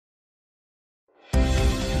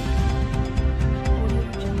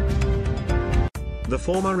The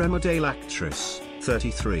former Emmerdale actress,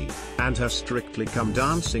 33, and her Strictly Come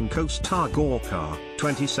Dancing co-star Gorka,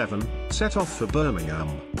 27, set off for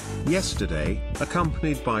Birmingham yesterday,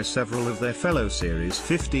 accompanied by several of their fellow Series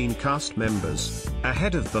 15 cast members,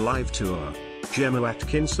 ahead of the live tour. Gemma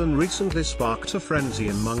Atkinson recently sparked a frenzy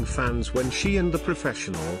among fans when she and the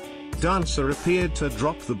professional dancer appeared to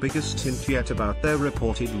drop the biggest hint yet about their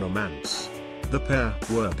reported romance. The pair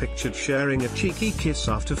were pictured sharing a cheeky kiss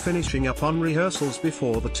after finishing up on rehearsals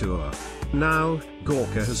before the tour. Now,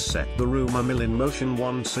 Gorka has set the rumour mill in motion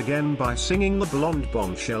once again by singing the blonde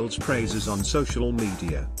bombshell's praises on social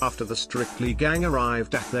media. After the Strictly gang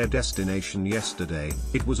arrived at their destination yesterday,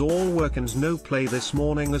 it was all work and no play this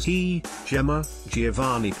morning as Gemma,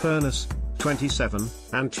 Giovanni Pernis, 27,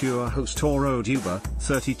 and tour host Toro Duba,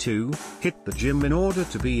 32, hit the gym in order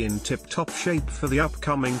to be in tip-top shape for the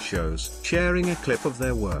upcoming shows. Sharing a clip of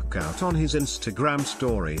their workout on his Instagram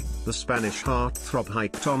story, the Spanish heartthrob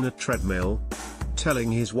hiked on a treadmill,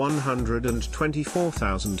 telling his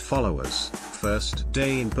 124,000 followers, first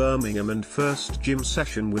day in Birmingham and first gym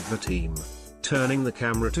session with the team. Turning the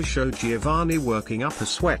camera to show Giovanni working up a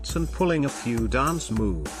sweat and pulling a few dance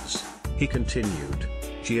moves, he continued,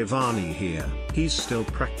 "Giovanni here, he's still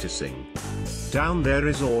practicing. Down there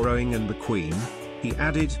is Oroing and the Queen," he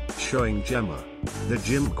added, showing Gemma, the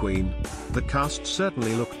gym queen. The cast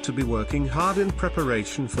certainly looked to be working hard in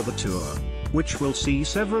preparation for the tour, which will see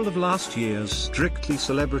several of last year's Strictly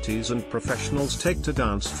celebrities and professionals take to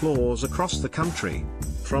dance floors across the country.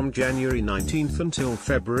 From January 19th until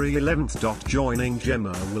February 11th. Joining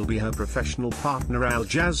Gemma will be her professional partner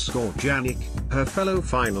Aljaz Skorjanic, her fellow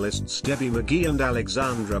finalists Debbie McGee and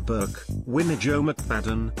Alexandra Burke, winner Joe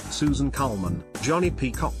McFadden, Susan Coleman, Johnny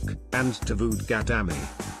Peacock, and Tavood Gadami.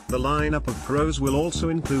 The lineup of pros will also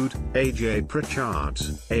include AJ Pritchard,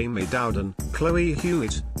 Amy Dowden, Chloe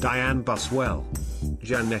Hewitt, Diane Buswell,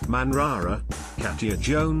 Janet Manrara, Katya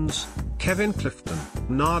Jones, Kevin Clifton,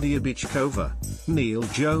 Nadia Bichkova, Neil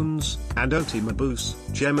Jones, and Oti Mabuse.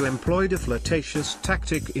 Gemma employed a flirtatious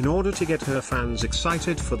tactic in order to get her fans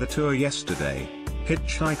excited for the tour yesterday,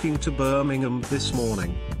 hitchhiking to Birmingham this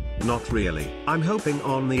morning. "Not really. I'm hoping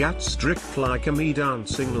on the Strictly Come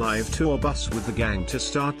Dancing live tour bus with the gang to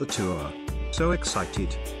start the tour. So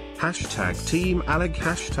excited. #Team Aleg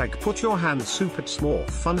 #put your hand soup it's more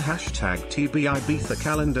fun #TBIBitha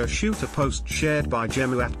calendar shoot. A post shared by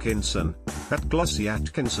Gemma Atkinson, at Glossy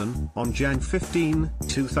Atkinson, on Jan 15,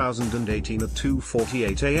 2018 at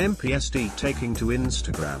 2:48 am PST. Taking to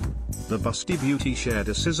Instagram, the busty beauty shared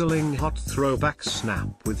a sizzling hot throwback snap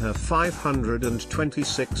with her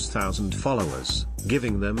 526,000 followers,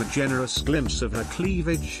 giving them a generous glimpse of her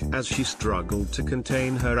cleavage as she struggled to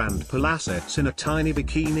contain her ample assets in a tiny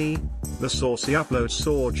bikini. The saucy upload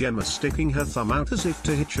saw Gemma sticking her thumb out as if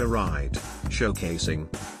to hitch a ride, showcasing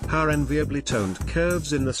her enviably toned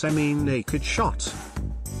curves in the semi-naked shot.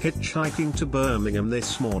 "Hitchhiking to Birmingham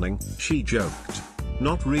this morning," she joked.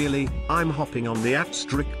 "Not really, I'm hopping on the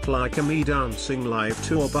Strictly Come Dancing live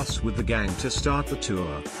tour bus with the gang to start the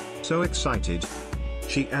tour. So excited,"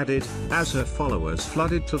 she added, as her followers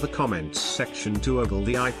flooded to the comments section to ogle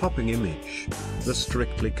the eye-popping image. The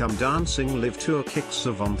Strictly Come Dancing live tour kicks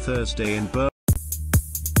off on Thursday in Birmingham.